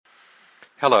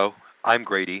Hello, I'm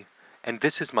Grady, and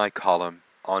this is my column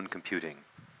on computing.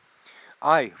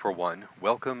 I, for one,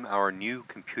 welcome our new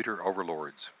computer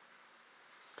overlords.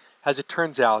 As it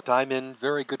turns out, I'm in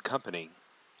very good company.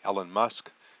 Elon Musk,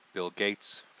 Bill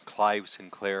Gates, Clive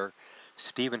Sinclair,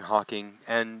 Stephen Hawking,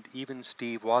 and even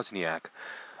Steve Wozniak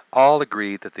all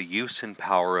agree that the use and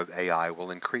power of AI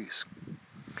will increase.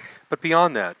 But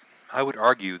beyond that, I would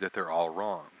argue that they're all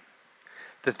wrong.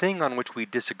 The thing on which we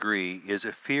disagree is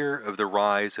a fear of the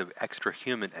rise of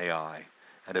extra-human AI,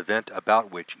 an event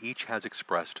about which each has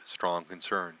expressed strong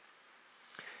concern.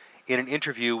 In an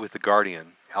interview with The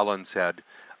Guardian, Elon said,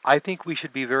 "I think we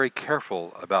should be very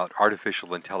careful about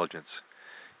artificial intelligence.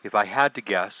 If I had to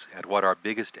guess at what our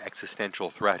biggest existential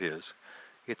threat is,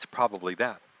 it's probably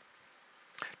that."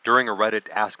 During a Reddit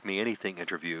Ask Me Anything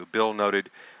interview, Bill noted,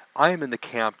 "I am in the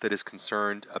camp that is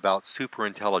concerned about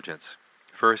superintelligence.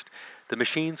 First, the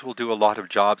machines will do a lot of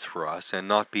jobs for us and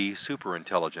not be super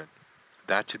intelligent.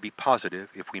 That should be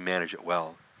positive if we manage it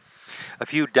well. A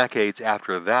few decades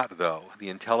after that, though, the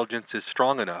intelligence is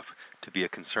strong enough to be a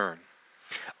concern."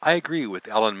 I agree with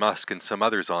Elon Musk and some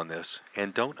others on this,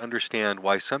 and don't understand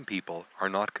why some people are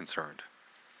not concerned.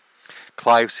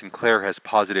 Clive Sinclair has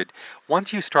posited,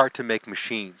 once you start to make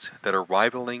machines that are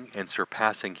rivaling and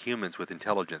surpassing humans with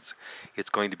intelligence, it's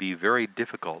going to be very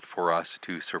difficult for us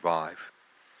to survive.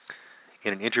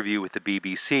 In an interview with the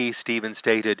BBC, Stephen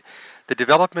stated, "The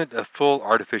development of full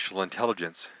artificial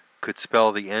intelligence could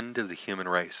spell the end of the human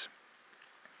race."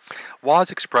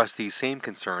 Woz expressed these same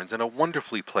concerns in a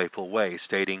wonderfully playful way,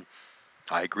 stating,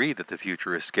 "I agree that the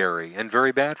future is scary and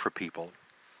very bad for people.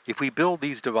 If we build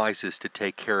these devices to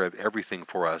take care of everything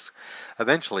for us,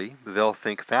 eventually they'll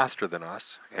think faster than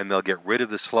us, and they'll get rid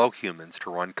of the slow humans to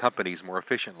run companies more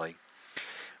efficiently.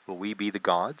 Will we be the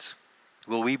gods?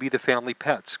 Will we be the family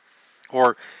pets?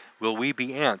 Or will we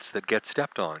be ants that get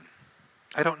stepped on?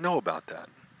 I don't know about that.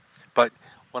 But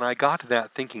when I got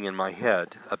that thinking in my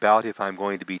head about if I'm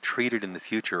going to be treated in the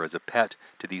future as a pet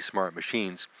to these smart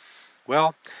machines,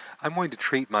 well, I'm going to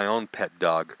treat my own pet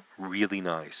dog really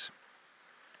nice."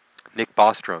 Nick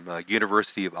Bostrom, a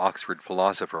University of Oxford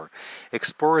philosopher,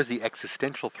 explores the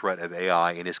existential threat of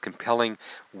AI in his compelling,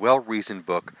 well-reasoned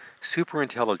book,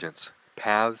 Superintelligence: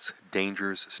 Paths,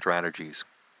 Dangers, Strategies.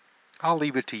 I'll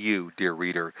leave it to you, dear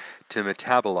reader, to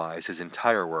metabolize his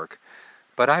entire work,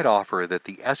 but I'd offer that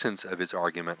the essence of his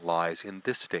argument lies in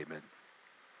this statement.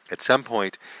 At some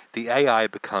point, the AI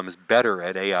becomes better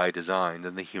at AI design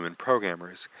than the human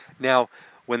programmers. Now,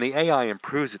 when the AI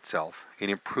improves itself,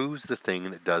 it improves the thing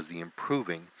that does the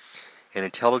improving. An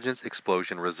intelligence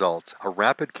explosion results, a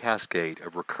rapid cascade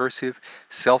of recursive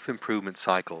self-improvement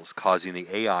cycles causing the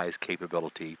AI's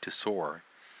capability to soar.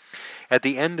 At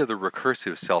the end of the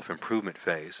recursive self-improvement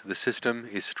phase, the system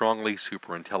is strongly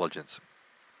superintelligent.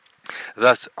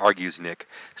 Thus, argues Nick,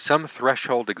 some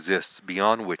threshold exists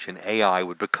beyond which an AI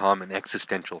would become an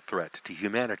existential threat to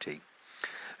humanity.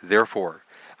 Therefore,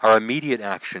 our immediate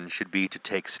action should be to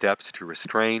take steps to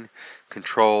restrain,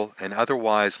 control, and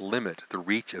otherwise limit the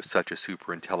reach of such a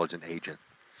superintelligent agent.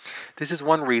 This is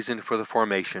one reason for the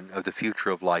formation of the Future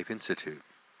of Life Institute.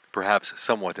 Perhaps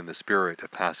somewhat in the spirit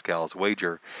of Pascal's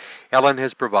wager, Elon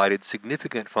has provided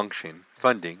significant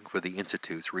funding for the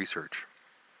Institute's research.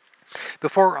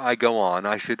 Before I go on,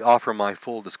 I should offer my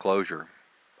full disclosure.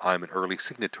 I'm an early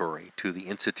signatory to the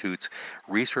Institute's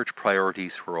Research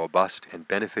Priorities for Robust and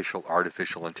Beneficial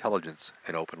Artificial Intelligence,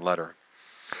 an open letter.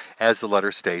 As the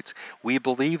letter states, we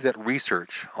believe that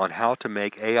research on how to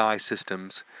make AI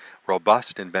systems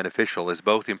robust and beneficial is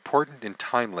both important and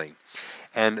timely,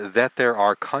 and that there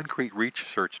are concrete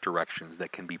research directions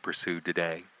that can be pursued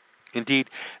today. Indeed,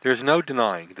 there is no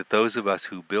denying that those of us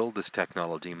who build this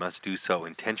technology must do so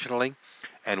intentionally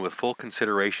and with full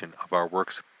consideration of our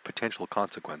work's potential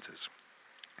consequences.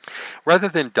 Rather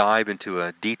than dive into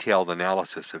a detailed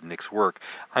analysis of Nick's work,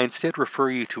 I instead refer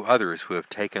you to others who have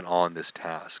taken on this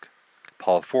task.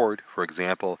 Paul Ford, for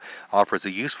example, offers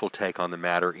a useful take on the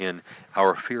matter in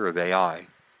Our Fear of AI.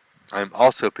 I am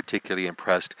also particularly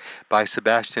impressed by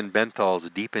Sebastian Benthal's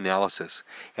deep analysis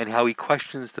and how he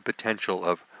questions the potential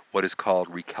of what is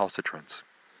called recalcitrance.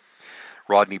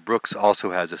 Rodney Brooks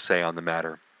also has a say on the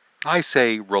matter. I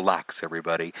say relax,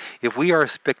 everybody. If we are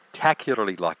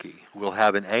spectacularly lucky, we'll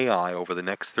have an AI over the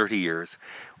next 30 years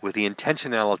with the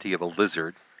intentionality of a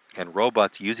lizard, and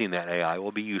robots using that AI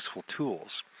will be useful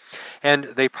tools. And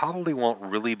they probably won't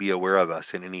really be aware of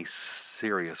us in any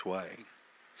serious way.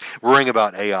 Worrying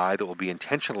about AI that will be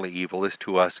intentionally evil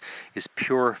to us is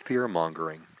pure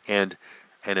fear-mongering and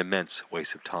an immense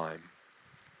waste of time.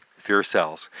 Fear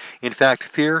sells. In fact,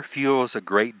 fear fuels a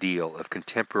great deal of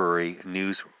contemporary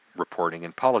news reporting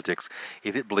in politics.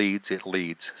 If it bleeds, it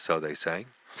leads, so they say,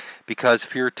 because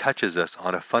fear touches us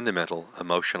on a fundamental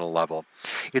emotional level.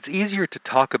 It's easier to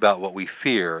talk about what we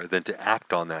fear than to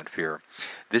act on that fear.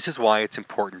 This is why it's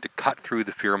important to cut through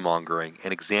the fear mongering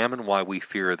and examine why we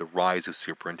fear the rise of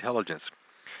superintelligence.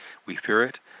 We fear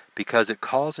it because it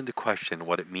calls into question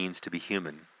what it means to be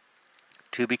human.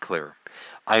 To be clear,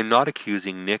 I am not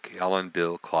accusing Nick, Ellen,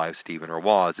 Bill, Clive, Stephen, or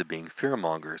Woz of being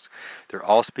fearmongers. They're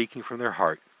all speaking from their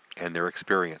heart and their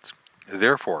experience.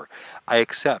 Therefore, I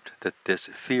accept that this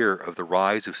fear of the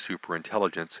rise of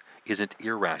superintelligence isn't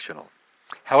irrational.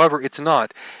 However, it's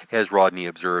not, as Rodney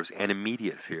observes, an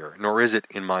immediate fear, nor is it,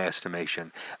 in my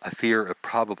estimation, a fear of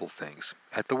probable things.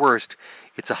 At the worst,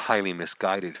 it's a highly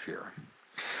misguided fear.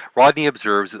 Rodney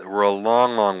observes that we're a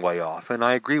long, long way off, and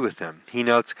I agree with him. He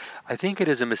notes, I think it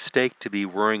is a mistake to be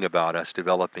worrying about us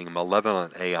developing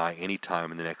malevolent AI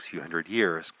anytime in the next few hundred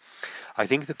years. I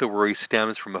think that the worry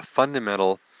stems from a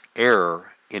fundamental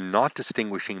error in not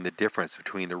distinguishing the difference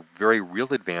between the very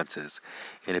real advances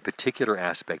in a particular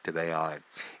aspect of AI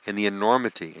and the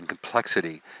enormity and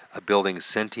complexity of building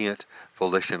sentient,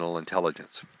 volitional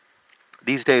intelligence.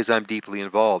 These days I'm deeply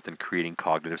involved in creating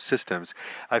cognitive systems.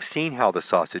 I've seen how the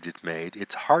sausage is made.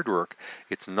 It's hard work,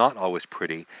 it's not always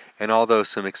pretty, and although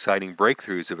some exciting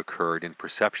breakthroughs have occurred in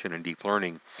perception and deep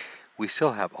learning, we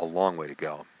still have a long way to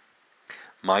go.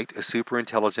 Might a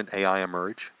superintelligent AI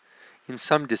emerge? In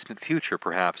some distant future,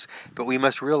 perhaps, but we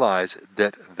must realize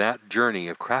that that journey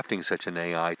of crafting such an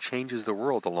AI changes the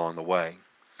world along the way.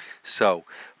 So,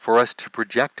 for us to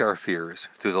project our fears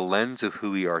through the lens of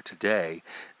who we are today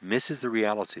misses the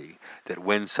reality that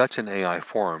when such an AI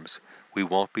forms, we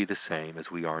won't be the same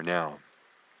as we are now.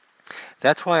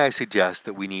 That's why I suggest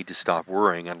that we need to stop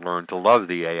worrying and learn to love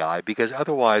the AI, because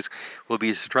otherwise we'll be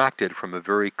distracted from a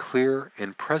very clear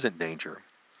and present danger.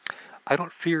 I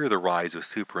don't fear the rise of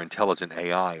superintelligent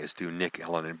AI as do Nick,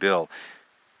 Ellen, and Bill.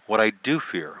 What I do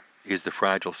fear is the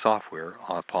fragile software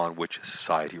upon which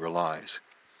society relies.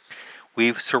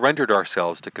 We've surrendered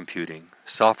ourselves to computing.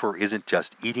 Software isn't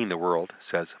just eating the world,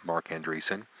 says Mark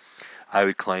Andreessen. I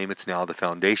would claim it's now the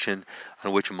foundation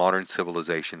on which modern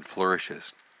civilization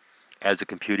flourishes. As a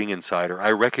computing insider,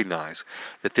 I recognize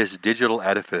that this digital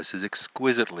edifice is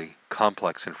exquisitely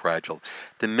complex and fragile.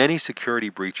 The many security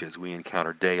breaches we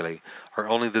encounter daily are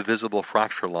only the visible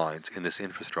fracture lines in this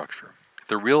infrastructure.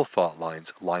 The real fault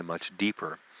lines lie much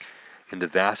deeper in the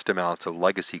vast amounts of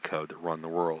legacy code that run the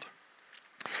world.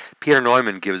 Peter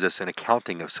Neumann gives us an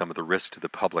accounting of some of the risks to the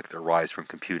public that arise from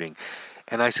computing,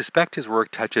 and I suspect his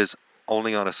work touches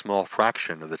only on a small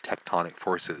fraction of the tectonic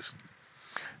forces.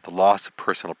 The loss of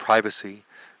personal privacy,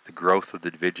 the growth of the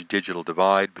digital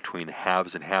divide between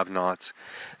haves and have-nots,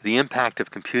 the impact of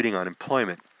computing on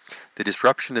employment, the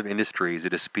disruption of industries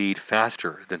at a speed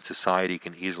faster than society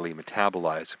can easily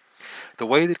metabolize, the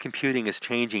way that computing is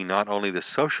changing not only the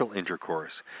social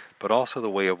intercourse, but also the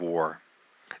way of war.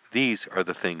 These are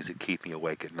the things that keep me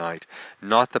awake at night,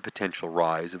 not the potential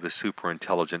rise of a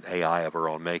superintelligent AI of our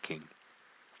own making.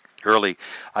 Early,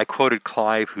 I quoted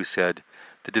Clive, who said,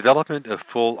 "The development of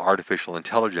full artificial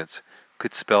intelligence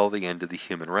could spell the end of the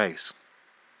human race."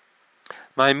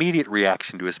 My immediate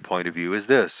reaction to his point of view is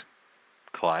this: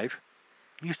 Clive,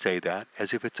 you say that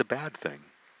as if it's a bad thing.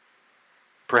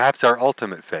 Perhaps our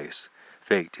ultimate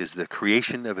fate is the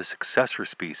creation of a successor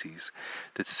species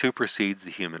that supersedes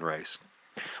the human race.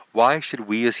 Why should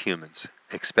we as humans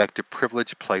expect a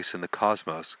privileged place in the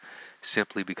cosmos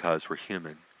simply because we're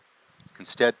human?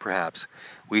 Instead, perhaps,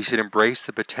 we should embrace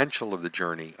the potential of the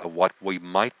journey of what we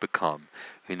might become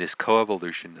in this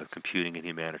coevolution of computing and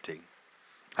humanity.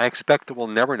 I expect that we'll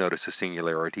never notice a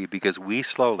singularity because we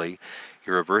slowly,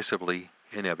 irreversibly,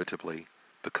 inevitably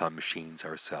become machines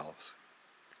ourselves.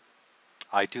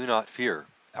 I do not fear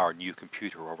our new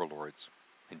computer overlords.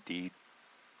 Indeed,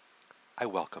 I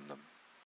welcome them.